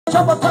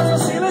jump or touch the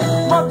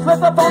ceiling. Mud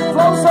flip up on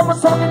flow,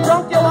 someone's talking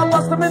drunk, yo, I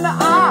bust them in the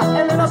eye,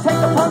 and then I'll take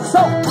the punch.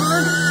 So,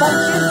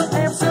 funky,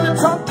 amps in the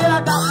trunk, yeah,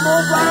 I got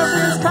more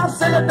rides,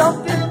 cops in the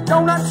donkey,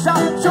 donut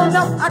shop. Sure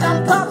enough, I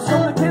got cops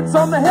from the kids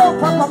on the hill,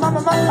 plus my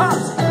mama, my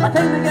pops. I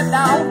came to get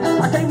down,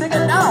 I came to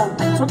get down.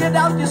 So get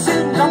out your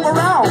seat and jump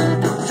around,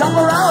 jump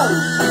around,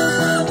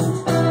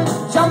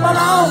 jump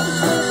around,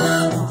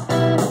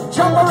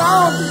 jump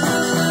around,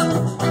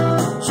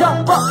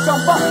 jump up,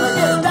 and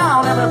get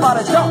down,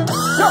 everybody, jump,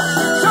 jump,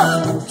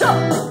 jump, jump,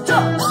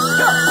 jump,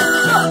 jump,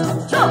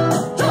 jump, jump,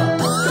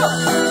 jump,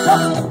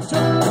 jump,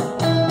 jump.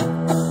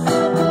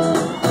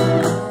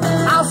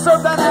 I'll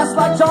serve that ass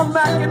like John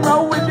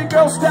McEnroe. If your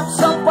girl steps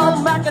up,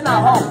 I'm macking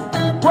her home.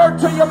 Word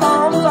to your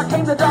moms, I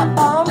came to drop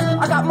bombs.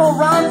 I got more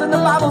rhymes than the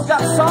Bible's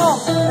got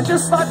songs. And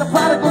just like the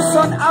prodigal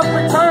son, I've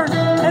returned.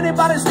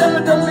 Anybody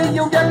stepping to me,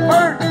 you'll get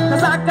burned.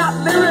 Cause I got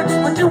lyrics,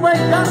 but you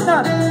ain't got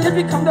none. If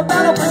you come to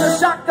battle, bring a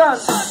shotgun.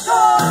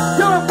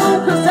 You're a fool,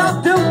 cause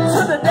I'll do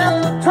to the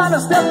death. Trying to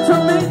step to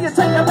me, you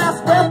take your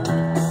last breath.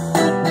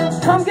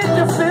 Come get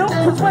your fill,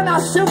 cause when I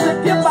shoot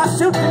to give, I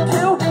shoot to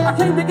kill. I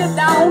came to get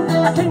down,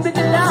 I came to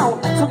get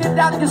down. So get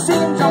down your seat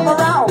and jump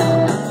around,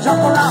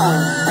 jump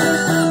around.